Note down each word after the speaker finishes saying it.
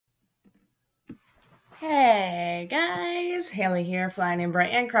Hey guys, Haley here, flying in bright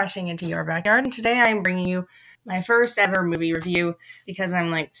and crashing into your backyard. And today I'm bringing you my first ever movie review because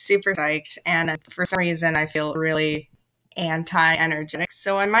I'm like super psyched and for some reason I feel really anti-energetic,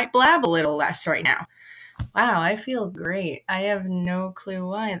 so I might blab a little less right now. Wow, I feel great. I have no clue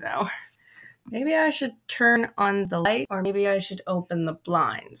why though. Maybe I should turn on the light or maybe I should open the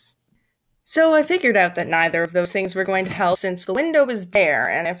blinds. So I figured out that neither of those things were going to help since the window is there,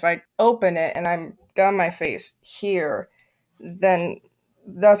 and if I open it and I'm got my face here, then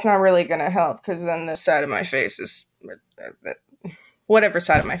that's not really going to help because then this side of my face is whatever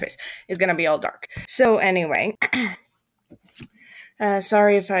side of my face is going to be all dark. So anyway,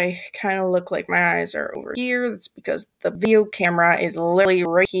 sorry if I kind of look like my eyes are over here. That's because the video camera is literally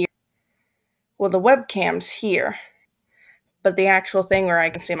right here. Well, the webcam's here, but the actual thing where I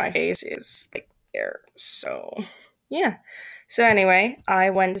can see my face is like there. So yeah. So anyway, I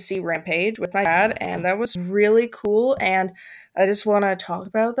went to see Rampage with my dad, and that was really cool, and I just want to talk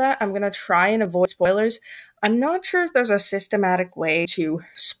about that. I'm going to try and avoid spoilers. I'm not sure if there's a systematic way to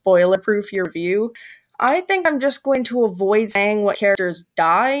spoiler-proof your review. I think I'm just going to avoid saying what characters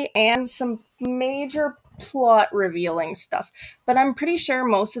die and some major plot revealing stuff. But I'm pretty sure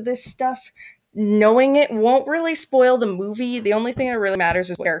most of this stuff, knowing it won't really spoil the movie. The only thing that really matters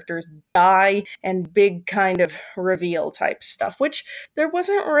is characters die and big kind of reveal type stuff, which there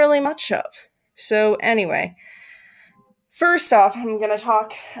wasn't really much of. So anyway, first off, I'm going to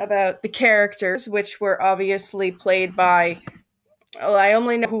talk about the characters, which were obviously played by, well, I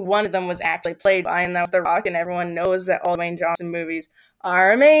only know who one of them was actually played by, and that was The Rock, and everyone knows that all Dwayne Johnson movies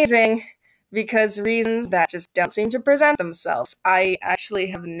are amazing. Because reasons that just don't seem to present themselves. I actually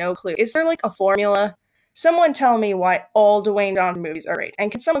have no clue. Is there like a formula? Someone tell me why all Dwayne Johnson movies are great.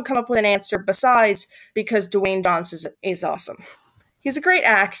 And can someone come up with an answer besides because Dwayne Johnson is awesome? He's a great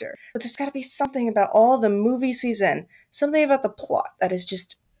actor. But there's got to be something about all the movies he's in. Something about the plot that is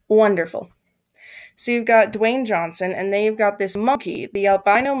just wonderful. So you've got Dwayne Johnson, and then you've got this monkey, the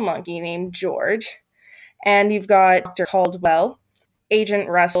albino monkey named George. And you've got Dr. Caldwell, Agent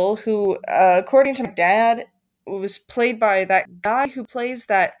Russell, who, according to my dad, was played by that guy who plays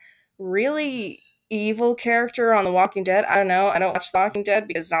that really evil character on The Walking Dead. I don't know. I don't watch The Walking Dead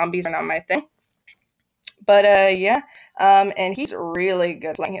because zombies are not my thing. But, yeah. And he's really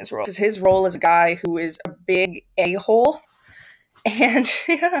good playing his role because his role is a guy who is a big a-hole. And,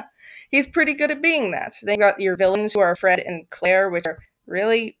 yeah, he's pretty good at being that. Then you got your villains who are Fred and Claire, which are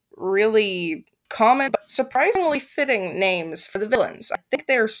really, really common but surprisingly fitting names for the villains. I think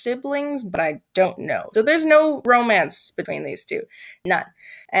they're siblings, but I don't know. So there's no romance between these two. None.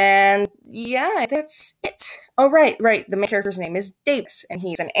 And yeah, that's it. Oh, right. The main character's name is Davis, and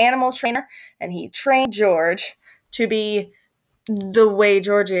he's an animal trainer, and he trained George to be the way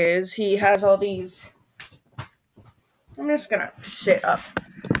George is. He has all these... I'm just gonna sit up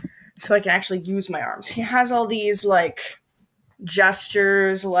so I can actually use my arms. He has all these, like,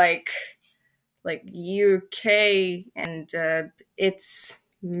 gestures, like UK and it's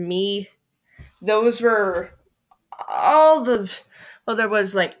me. Those were all the, well, there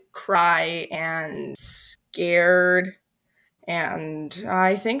was like cry and scared, and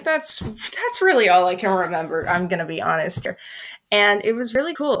I think that's really all I can remember. I'm gonna be honest here. And it was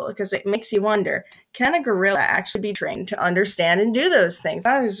really cool because it makes you wonder, can a gorilla actually be trained to understand and do those things?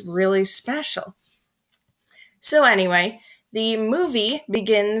 That is really special. So anyway, the movie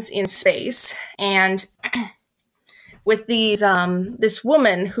begins in space, and with these this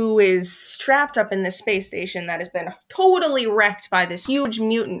woman who is trapped up in this space station that has been totally wrecked by this huge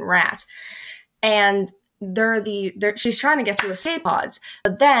mutant rat, and she's trying to get to escape pods,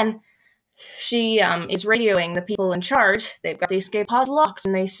 but then she is radioing the people in charge. They've got the escape pods locked,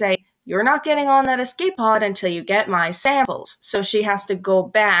 and they say, "You're not getting on that escape pod until you get my samples." So she has to go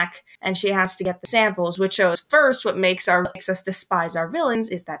back and she has to get the samples, which shows first what makes us despise our villains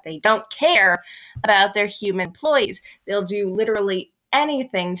is that they don't care about their human employees. They'll do literally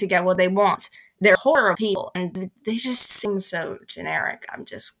anything to get what they want. They're horrible people, and they just seem so generic. I'm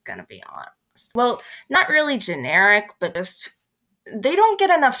just gonna be honest. Well, not really generic, but just they don't get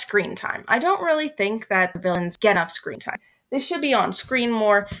enough screen time. I don't really think that the villains get enough screen time. They should be on screen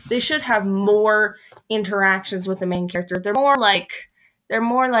more. They should have more interactions with the main character. They're more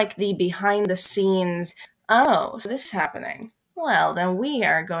like the behind the scenes, oh, so this is happening. Well, then we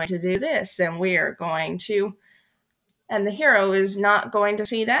are going to do this, and we are going to, and the hero is not going to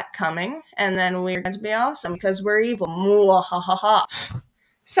see that coming, and then we're going to be awesome because we're evil. Mwahaha.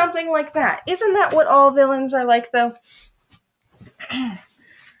 Something like that. Isn't that what all villains are like, though?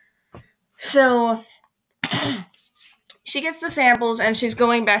 So she gets the samples and she's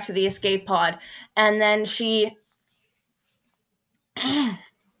going back to the escape pod, and then she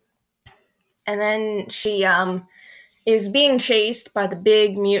is being chased by the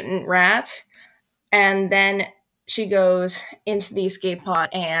big mutant rat, and then she goes into the escape pod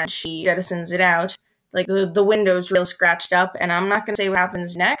and she jettisons it out. Like, the window's real scratched up, and I'm not gonna say what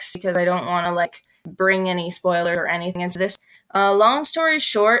happens next because I don't want to like bring any spoilers or anything into this. Long story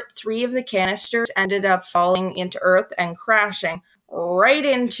short, 3 of the canisters ended up falling into Earth and crashing right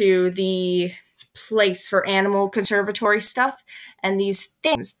into the place for animal conservatory stuff. And these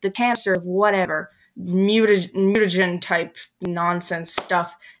things, the cancer of whatever, mutagen type nonsense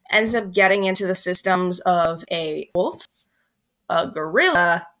stuff, ends up getting into the systems of a wolf, a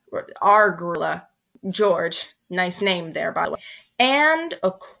gorilla, our gorilla, George, nice name there, by the way, and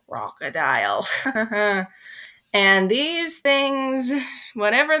a crocodile. And these things,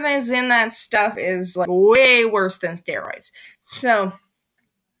 whatever is in that stuff, is like way worse than steroids. So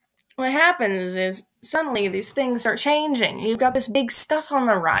what happens is suddenly these things start changing. You've got this big stuff on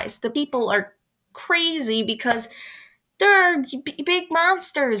the rise. The people are crazy because there are big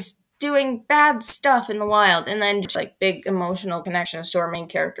monsters doing bad stuff in the wild, and then just like big emotional connections to our main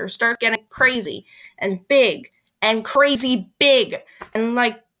character starts getting crazy and big and crazy big, and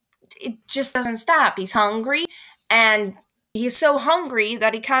like it just doesn't stop. He's hungry, and he's so hungry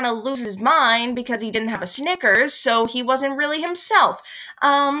that he kind of loses his mind because he didn't have a Snickers, so he wasn't really himself.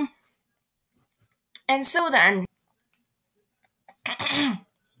 And so then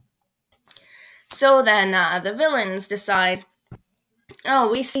the villains decide,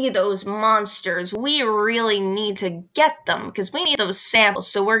 oh, we see those monsters. We really need to get them because we need those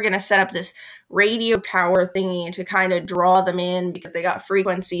samples. So we're going to set up this radio tower thingy to kind of draw them in because they got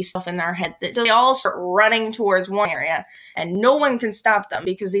frequency stuff in their head. So they all start running towards one area, and no one can stop them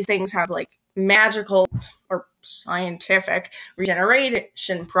because these things have like magical or scientific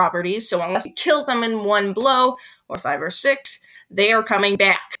regeneration properties. So unless you kill them in one blow, or 5 or 6, they are coming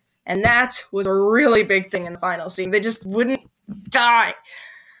back. And that was a really big thing in the final scene. They just wouldn't die.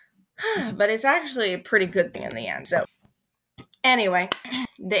 But it's actually a pretty good thing in the end. So anyway,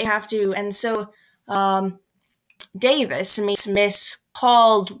 they have to, and so Davis meets Miss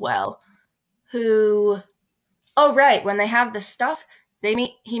Caldwell, who, oh right, when they have the stuff, he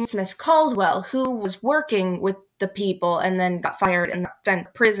meets Miss Caldwell, who was working with the people and then got fired and sent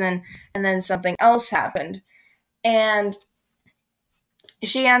to prison, and then something else happened. And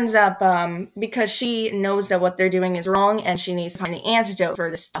she ends up, because she knows that what they're doing is wrong and she needs to find the antidote for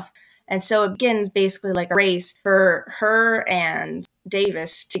this stuff. And so it begins basically like a race for her and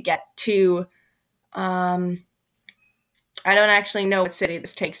Davis to get to, I don't actually know what city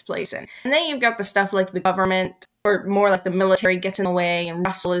this takes place in. And then you've got the stuff like the government, or more like the military, gets in the way, and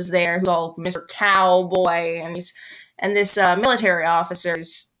Russell is there, who's all Mr. Cowboy, and this military officer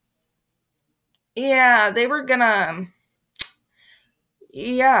is, yeah,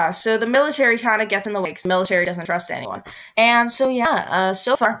 so the military kind of gets in the way because the military doesn't trust anyone. And so,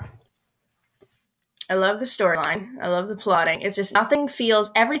 so far, I love the storyline. I love the plotting. It's just everything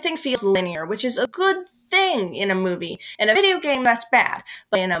feels linear, which is a good thing in a movie. In a video game, that's bad.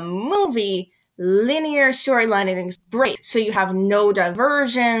 But in a movie, linear storyline, I think is great. So you have no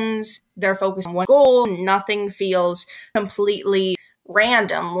diversions. They're focused on one goal. Nothing feels completely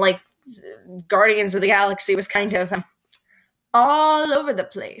random. Like Guardians of the Galaxy was kind of all over the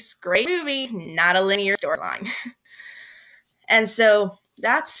place. Great movie, not a linear storyline. And so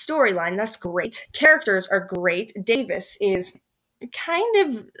that storyline, that's great. Characters are great. Davis is kind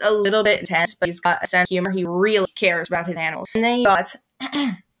of a little bit intense, but he's got a sense of humor. He really cares about his animals. And then you got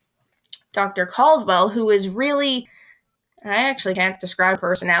Dr. Caldwell, who is really, I actually can't describe her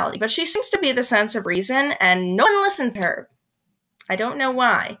personality, but she seems to be the sense of reason, and no one listens to her. I don't know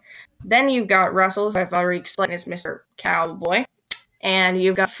why. Then you've got Russell, who I've already explained is Mr. Cowboy. And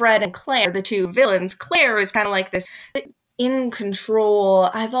you've got Fred and Claire, the two villains. Claire is kind of like this in control,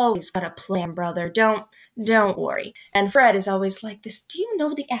 I've always got a plan, brother. Don't worry. And Fred is always like this, do you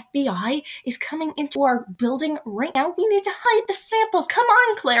know the FBI is coming into our building right now? We need to hide the samples. Come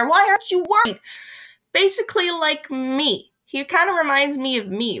on, Claire. Why aren't you worried? Basically like me. He kind of reminds me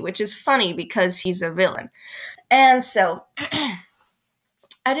of me, which is funny because he's a villain. And so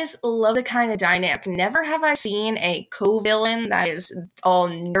I just love the kind of dynamic. Never have I seen a co-villain that is all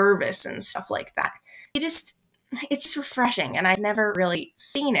nervous and stuff like that. It's refreshing, and I've never really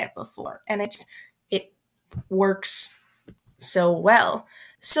seen it before, and it works so well.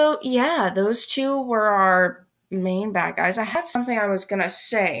 So yeah, those two were our main bad guys. I had something I was gonna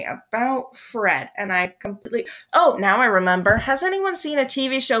say about Fred, and now I remember. Has anyone seen a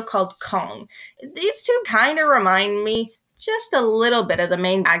TV show called Kong? These two kind of remind me just a little bit of the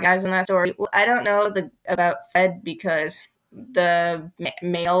main bad guys in that story. I don't know about Fred because the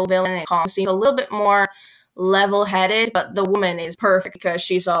male villain in Kong seems a little bit more level-headed, but the woman is perfect because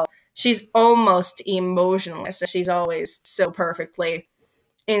she's almost emotionless. She's always so perfectly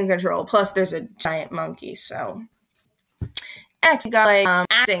in control. Plus, there's a giant monkey, so. Next, you got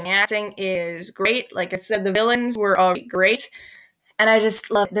acting. Acting is great. Like I said, the villains were already great. And I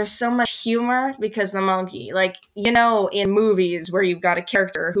just love, there's so much humor because the monkey, like, you know, in movies where you've got a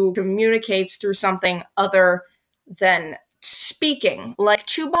character who communicates through something other than speaking, like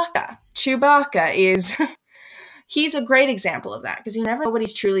Chewbacca. Chewbacca is, he's a great example of that because you never know what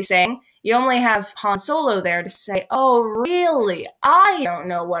he's truly saying. You only have Han Solo there to say, oh, really? I don't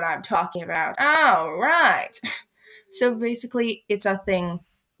know what I'm talking about. Oh, right. So basically, it's a thing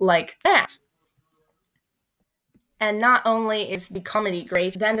like that. And not only is the comedy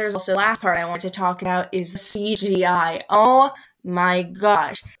great, then there's also the last part I want to talk about is the CGI. Oh my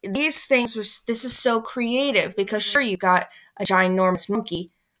gosh. These things, this is so creative because sure, you've got a ginormous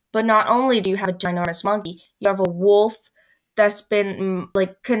monkey, but not only do you have a ginormous monkey, you have a wolf that's been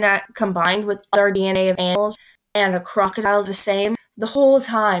like combined with other DNA of animals and a crocodile the same. The whole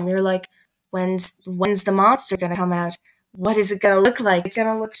time you're like, when's the monster gonna come out? What is it gonna look like? It's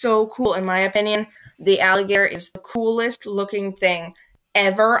gonna look so cool. In my opinion, the alligator is the coolest looking thing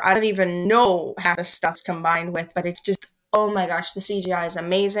ever. I don't even know how the stuff's combined with, but it's just, oh my gosh, the CGI is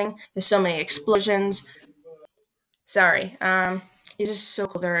amazing. There's so many explosions. Sorry, it's just so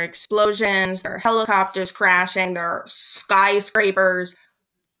cool. There are explosions, there are helicopters crashing, there are skyscrapers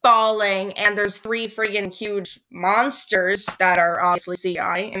falling, and there's 3 friggin' huge monsters that are obviously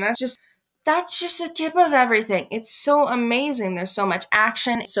CGI, and that's just the tip of everything. It's so amazing. There's so much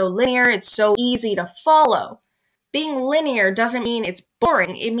action. It's so linear. It's so easy to follow. Being linear doesn't mean it's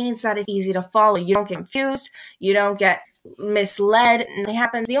boring. It means that it's easy to follow. You don't get confused. You don't get misled. And it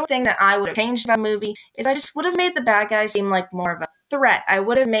happens. The only thing that I would have changed about the movie is I just would have made the bad guys seem like more of a threat. I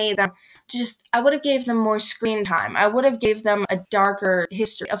would have made them I would have gave them more screen time. I would have gave them a darker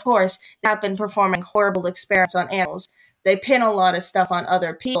history. Of course, they have been performing horrible experiments on animals. They pin a lot of stuff on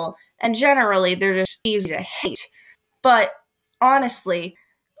other people, and generally, they're just easy to hate. But honestly,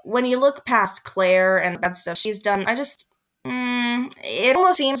 when you look past Claire and the bad stuff she's done, it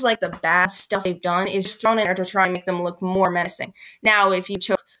almost seems like the bad stuff they've done is just thrown in there to try and make them look more menacing. Now, if you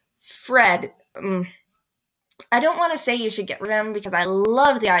took Fred, I don't want to say you should get rid of him because I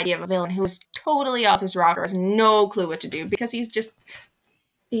love the idea of a villain who is totally off his rocker, has no clue what to do because he's just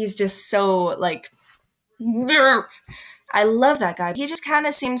so, like, I love that guy. He just kind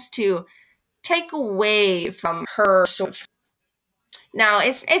of seems to take away from her sort of. Now,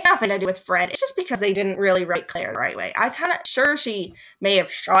 it's nothing to do with Fred. It's just because they didn't really write Claire the right way. I kind of sure she may have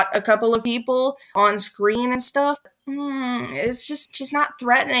shot a couple of people on screen and stuff. It's just she's not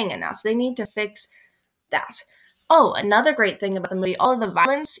threatening enough. They need to fix that. Oh, another great thing about the movie, all of the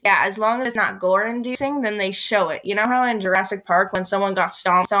violence, yeah, as long as it's not gore-inducing, then they show it. You know how in Jurassic Park when someone got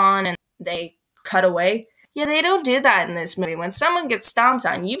stomped on and they cut away? Yeah, they don't do that in this movie. When someone gets stomped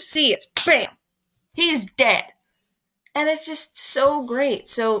on, you see it's bam! He's dead. And it's just so great.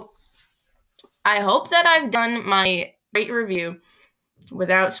 So, I hope that I've done my great review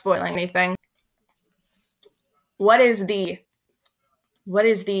without spoiling anything. What is the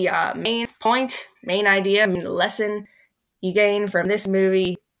main point, main idea, the lesson you gain from this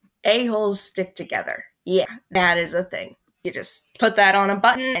movie? A-holes stick together. Yeah, that is a thing. You just put that on a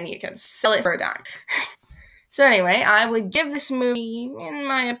button and you can sell it for a dime. So anyway, I would give this movie, in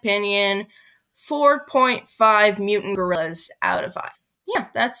my opinion, 4.5 mutant gorillas out of 5. Yeah,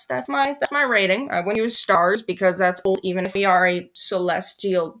 that's my rating. I wouldn't use stars because that's old. Even if we are a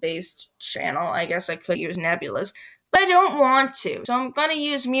celestial-based channel, I guess I could use nebulas. But I don't want to, so I'm gonna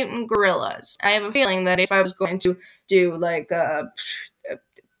use mutant gorillas. I have a feeling that if I was going to do, like, I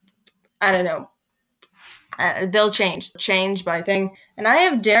don't know, they'll change by thing. And I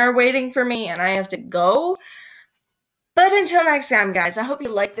have dinner waiting for me, and I have to go. But until next time, guys, I hope you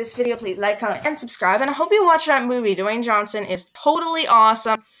like this video. Please like, comment, and subscribe. And I hope you watch that movie. Dwayne Johnson is totally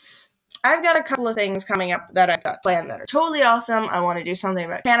awesome. I've got a couple of things coming up that I've got planned that are totally awesome. I want to do something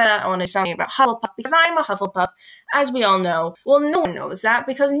about Canada. I want to do something about Hufflepuff because I'm a Hufflepuff, as we all know. Well, no one knows that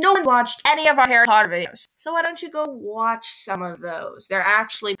because no one watched any of our Harry Potter videos. So why don't you go watch some of those? They're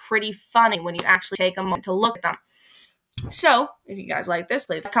actually pretty funny when you actually take a moment to look at them. So, if you guys like this,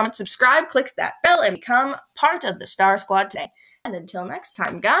 please comment, subscribe, click that bell, and become part of the Star Squad today. And until next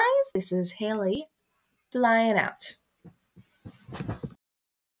time, guys, this is Haley flying out.